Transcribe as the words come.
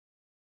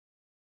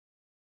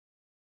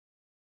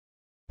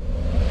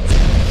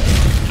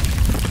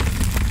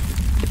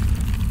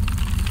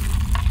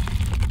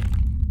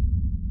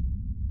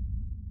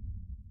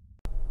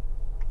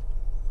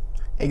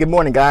Hey, good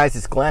morning, guys.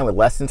 It's Glenn with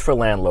Lessons for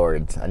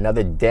Landlords.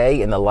 Another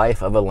day in the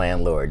life of a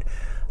landlord.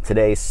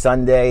 Today's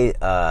Sunday,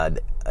 another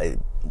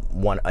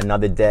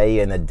day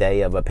in the day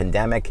of a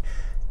pandemic,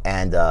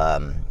 and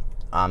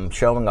I'm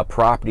showing a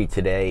property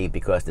today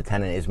because the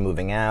tenant is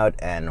moving out,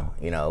 and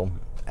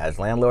as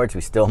landlords, we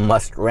still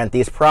must rent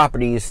these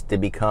properties to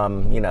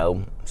become,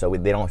 so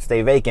they don't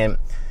stay vacant.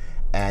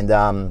 And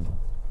I'm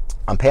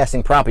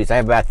passing properties. I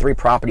have about 3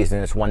 properties in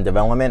this one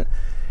development.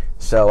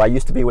 So I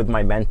used to be with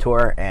my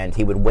mentor, and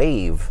he would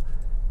wave,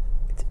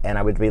 and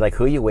I would be like,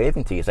 "Who are you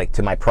waving to?" He's like,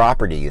 "To my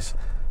properties."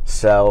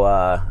 So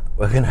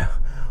we're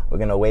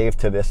gonna wave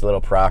to this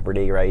little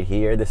property right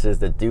here. This is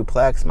the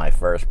duplex, my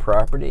first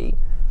property.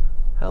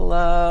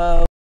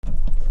 Hello.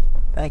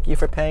 Thank you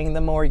for paying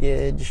the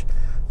mortgage.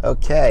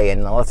 Okay,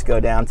 and let's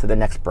go down to the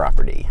next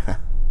property.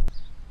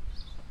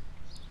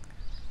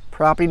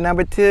 Property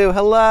number 2.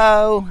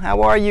 Hello.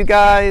 How are you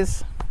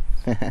guys?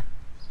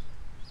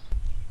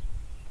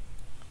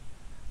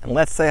 And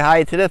let's say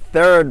hi to the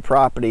 3rd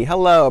property.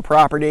 Hello,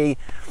 property.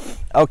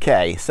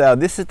 Okay, so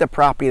this is the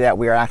property that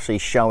we're actually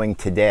showing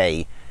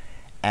today.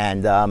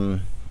 And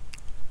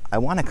I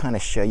want to kind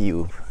of show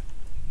you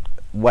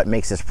what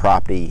makes this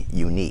property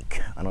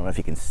unique. I don't know if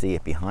you can see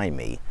it behind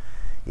me.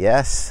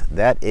 Yes,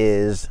 that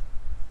is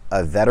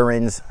a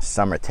veterans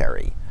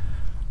cemetery.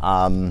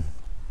 Some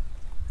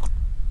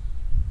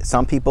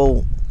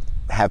people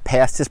have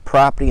passed this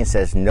property and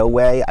says, "No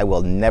way, I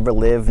will never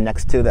live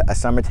next to a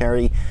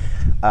cemetery."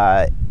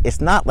 It's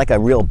not like a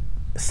real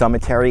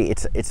cemetery,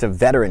 it's a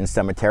veteran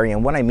cemetery.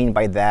 And what I mean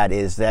by that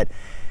is that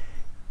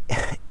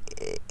it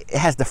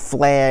has the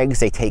flags,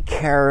 they take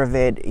care of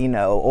it,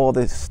 all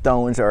the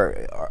stones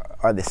are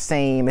the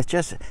same. It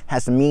just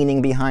has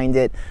meaning behind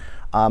it.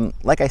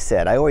 Like I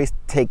said, I always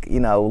take,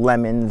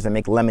 lemons and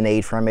make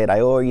lemonade from it.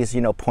 I always,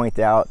 point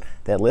out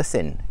that,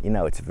 listen,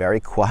 it's very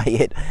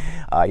quiet.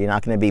 You're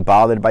not going to be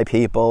bothered by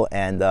people.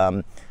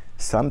 And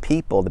some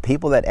people, the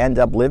people that end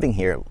up living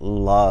here,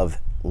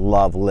 love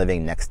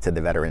living next to the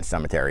veteran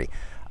cemetery.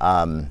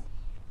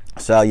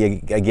 So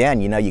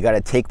again, you got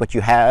to take what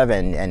you have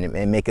and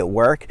make it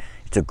work.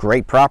 It's a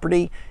great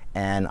property,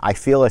 and I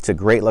feel it's a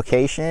great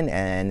location,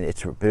 and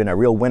it's been a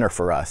real winner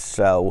for us.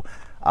 So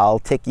I'll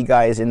take you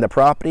guys in the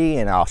property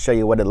and I'll show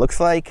you what it looks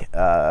like,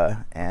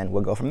 and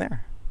we'll go from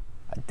there.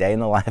 A day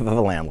in the life of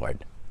a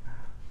landlord.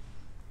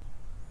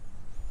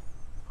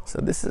 So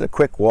this is a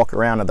quick walk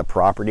around of the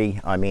property.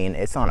 I mean,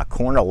 it's on a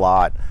corner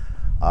lot.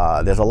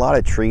 There's a lot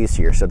of trees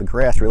here, so the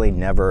grass really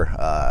never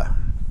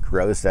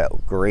grows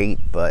that great,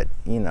 but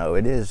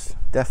it is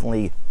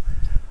definitely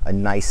a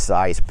nice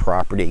sized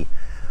property.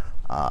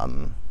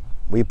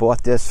 We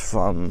bought this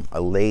from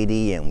a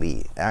lady, and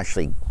we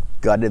actually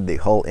gutted the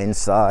whole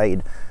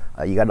inside.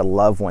 You got to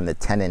love when the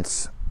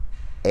tenants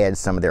add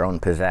some of their own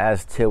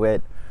pizzazz to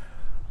it.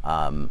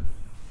 So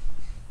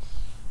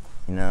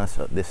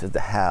this is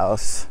the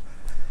house,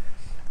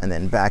 and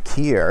then back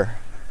here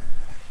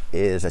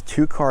is a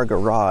 2-car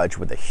garage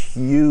with a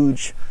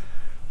huge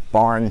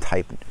barn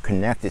type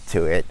connected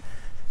to it,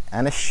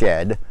 and a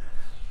shed,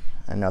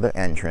 another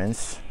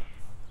entrance.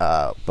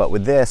 But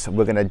with this,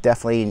 we're going to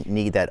definitely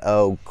need that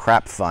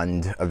crap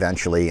fund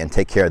eventually and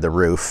take care of the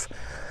roof.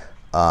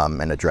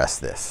 And address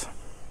this.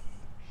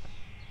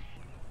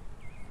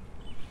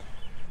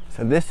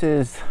 So this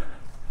is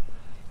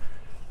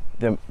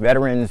the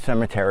Veterans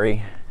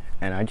Cemetery,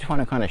 and I just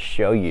want to kind of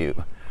show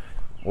you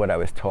what I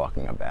was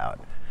talking about.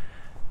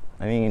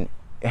 I mean,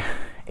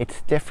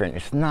 it's different.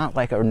 It's not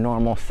like a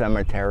normal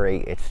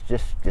cemetery. It's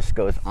just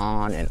goes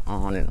on and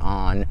on and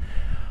on,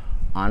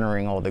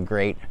 honoring all the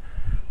great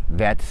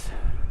vets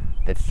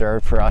that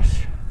served for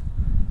us.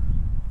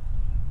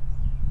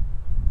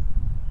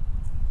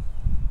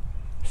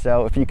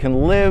 So if you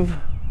can live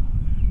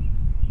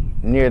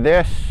near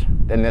this,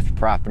 then this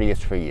property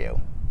is for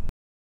you.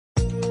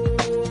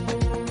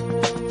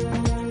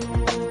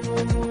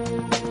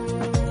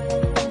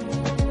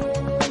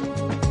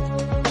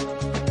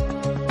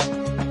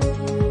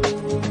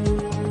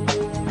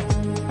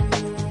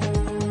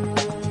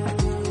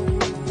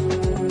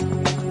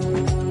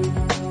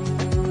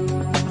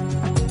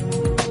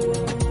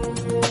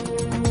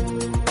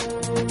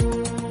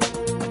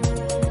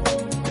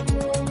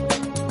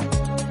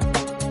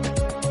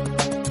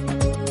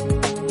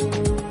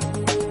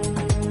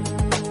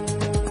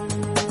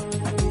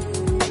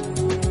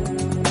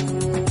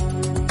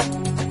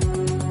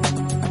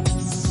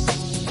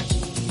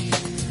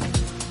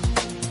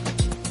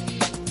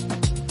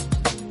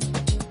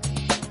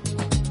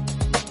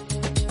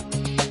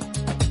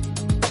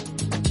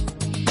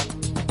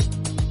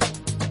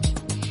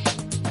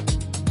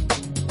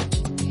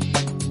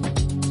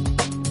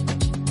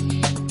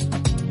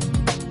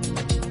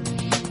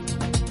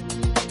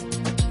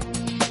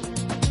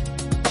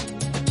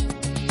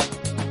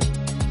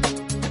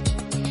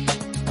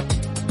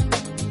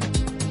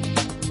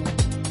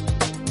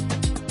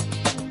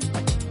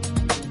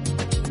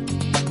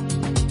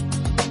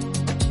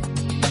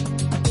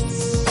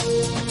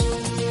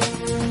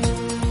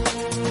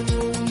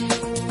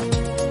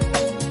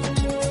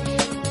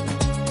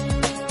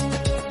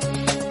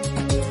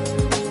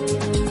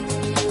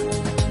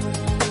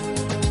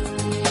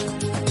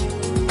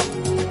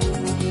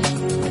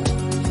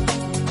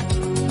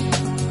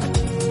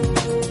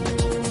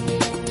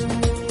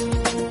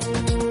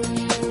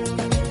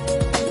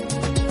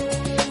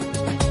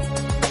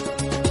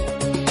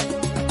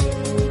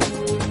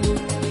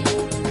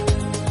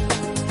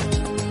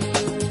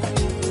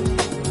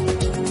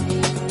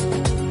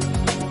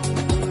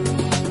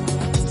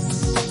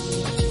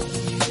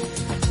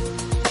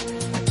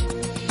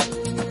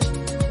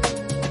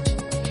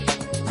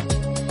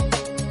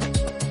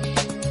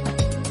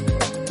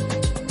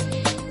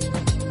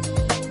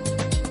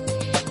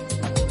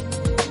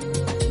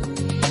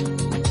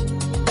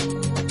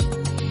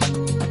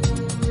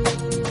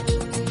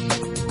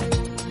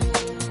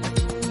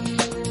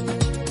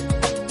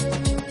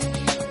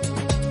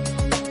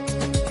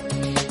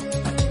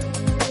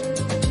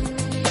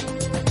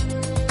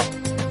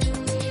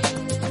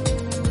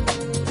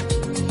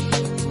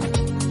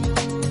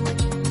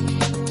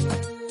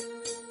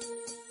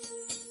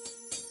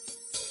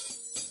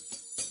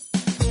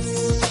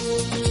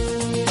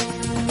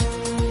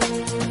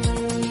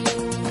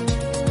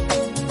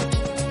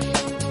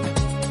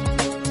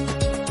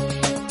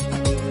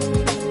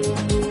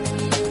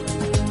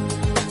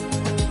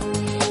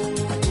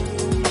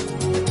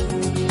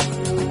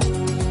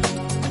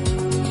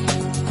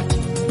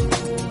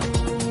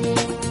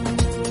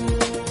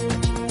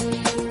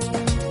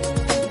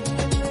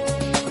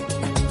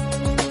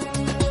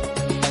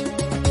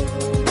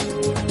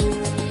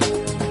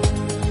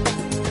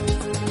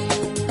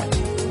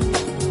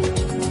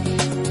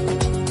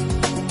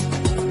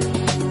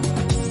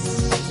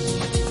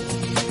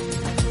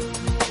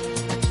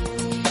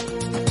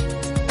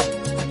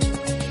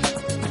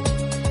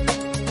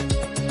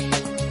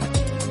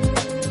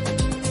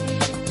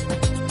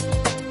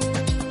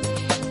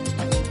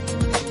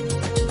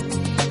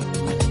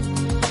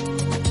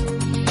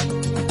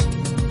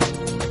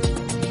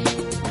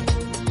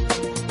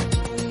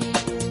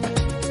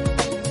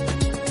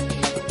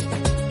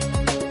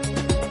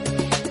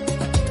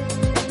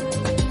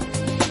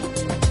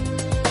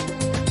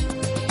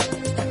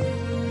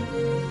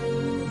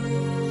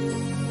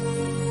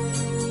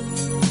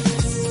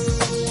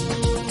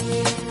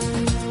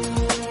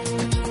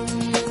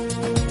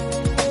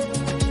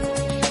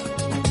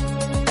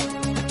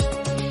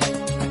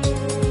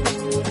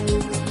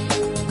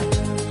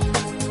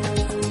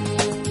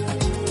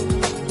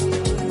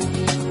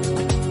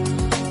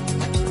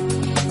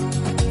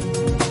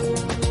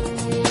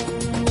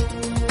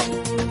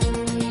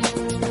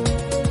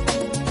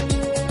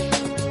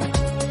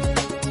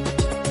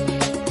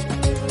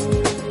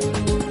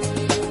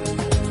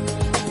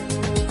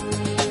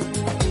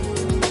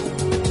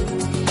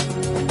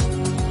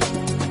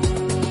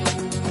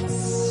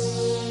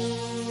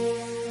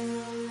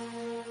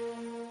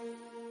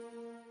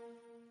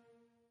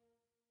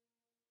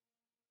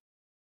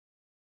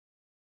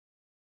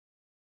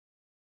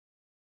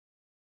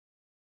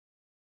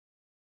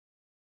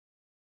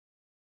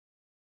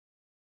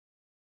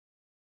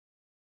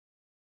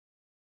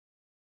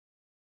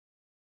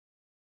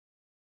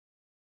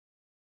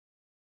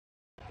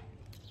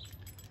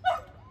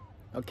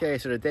 Okay,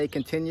 so the day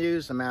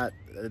continues. I'm at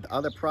the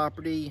other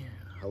property.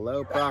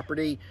 Hello,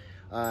 property.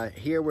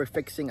 Here we're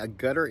fixing a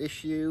gutter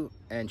issue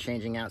and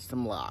changing out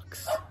some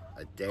locks.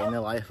 A day in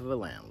the life of a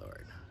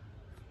landlord.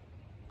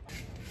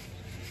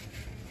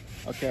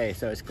 Okay,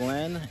 so it's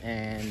Glenn,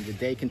 and the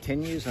day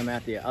continues. I'm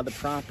at the other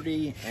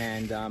property,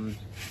 and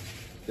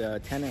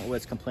the tenant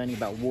was complaining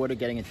about water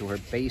getting into her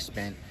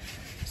basement.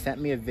 Sent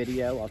me a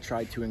video. I'll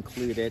try to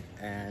include it,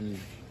 and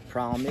the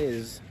problem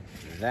is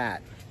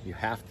that you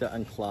have to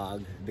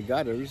unclog the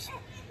gutters,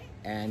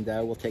 and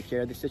we'll take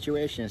care of the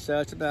situation. So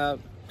it's about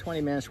 20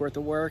 minutes worth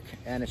of work,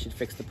 and it should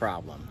fix the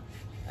problem.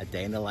 A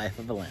day in the life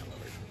of a landlord.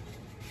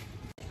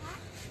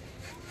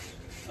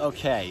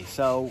 Okay,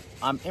 so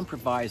I'm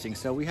improvising.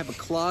 So we have a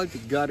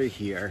clogged gutter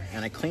here,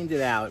 and I cleaned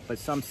it out, but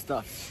some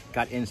stuff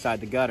got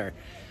inside the gutter.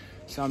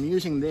 So I'm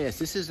using this.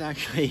 This is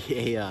actually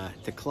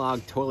to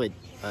clog toilet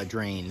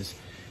drains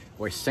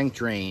or sink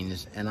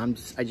drains, and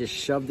I just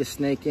shoved the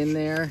snake in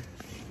there and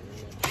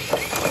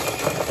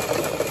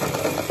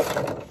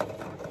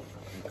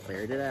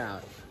cleared it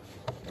out.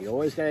 You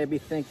always gotta be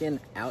thinking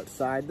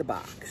outside the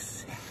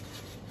box.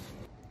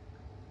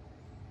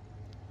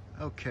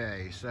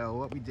 Okay, so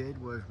what we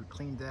did was we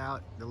cleaned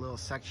out the little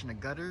section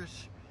of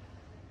gutters,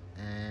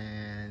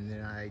 and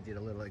then I did a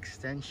little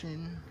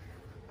extension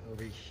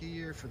over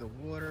here for the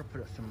water,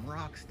 put some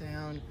rocks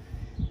down,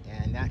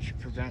 and that should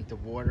prevent the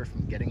water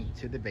from getting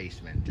to the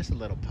basement. Just a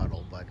little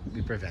puddle, but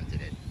we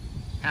prevented it.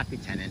 Happy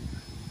tenant.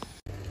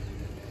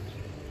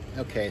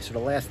 Okay, so the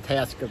last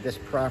task of this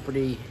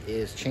property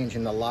is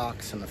changing the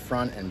locks on the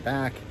front and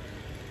back.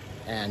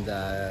 And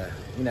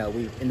you know,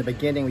 in the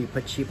beginning we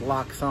put cheap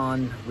locks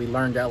on. We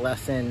learned our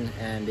lesson,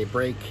 and they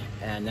break,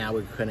 and now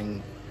we're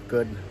putting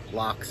good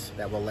locks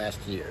that will last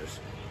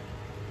years.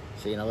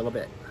 See you in a little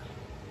bit.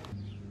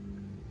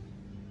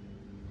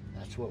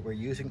 That's what we're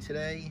using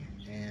today,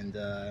 and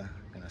I'm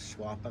gonna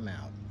swap them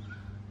out.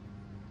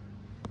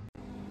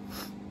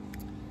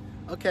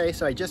 Okay,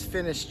 so I just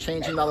finished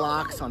changing the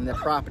locks on the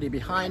property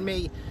behind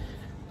me.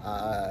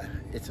 I'm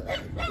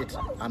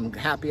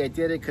happy I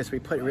did it, because we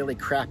put really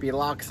crappy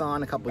locks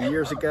on a couple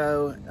years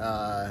ago.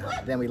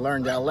 Then we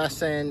learned our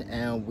lesson,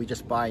 and we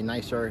just buy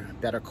nicer,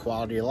 better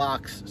quality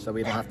locks, so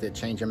we don't have to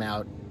change them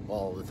out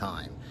all the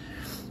time.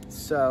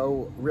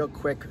 So, real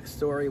quick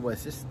story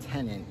was this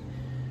tenant,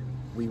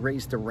 we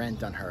raised the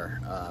rent on her,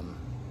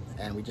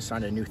 and we just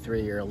signed a new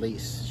 3-year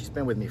lease. She's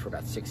been with me for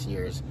about 6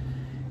 years,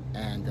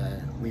 and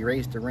we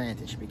raised the rent,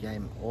 and she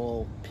became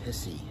all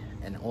pissy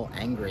and all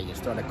angry and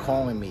started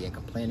calling me and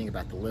complaining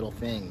about the little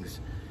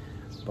things.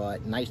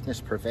 But niceness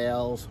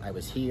prevails. I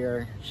was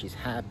here. She's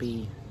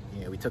happy.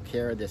 You know, we took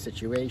care of the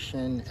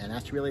situation, and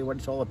that's really what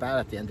it's all about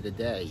at the end of the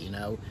day. You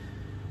know,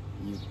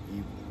 you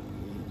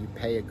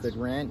pay a good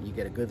rent, you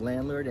get a good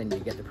landlord, and you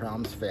get the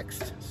problems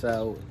fixed.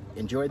 So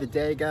enjoy the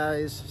day,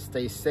 guys.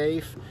 Stay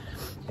safe.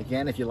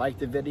 Again, if you like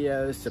the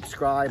videos,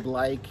 subscribe,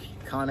 like,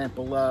 comment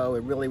below.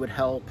 It really would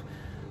help.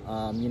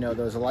 You know,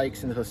 those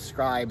likes and those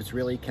subscribes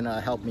really can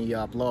help me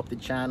blow up the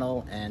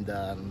channel. And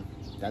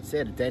that's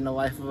it. A day in the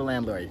life of a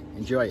landlord.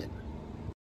 Enjoy it.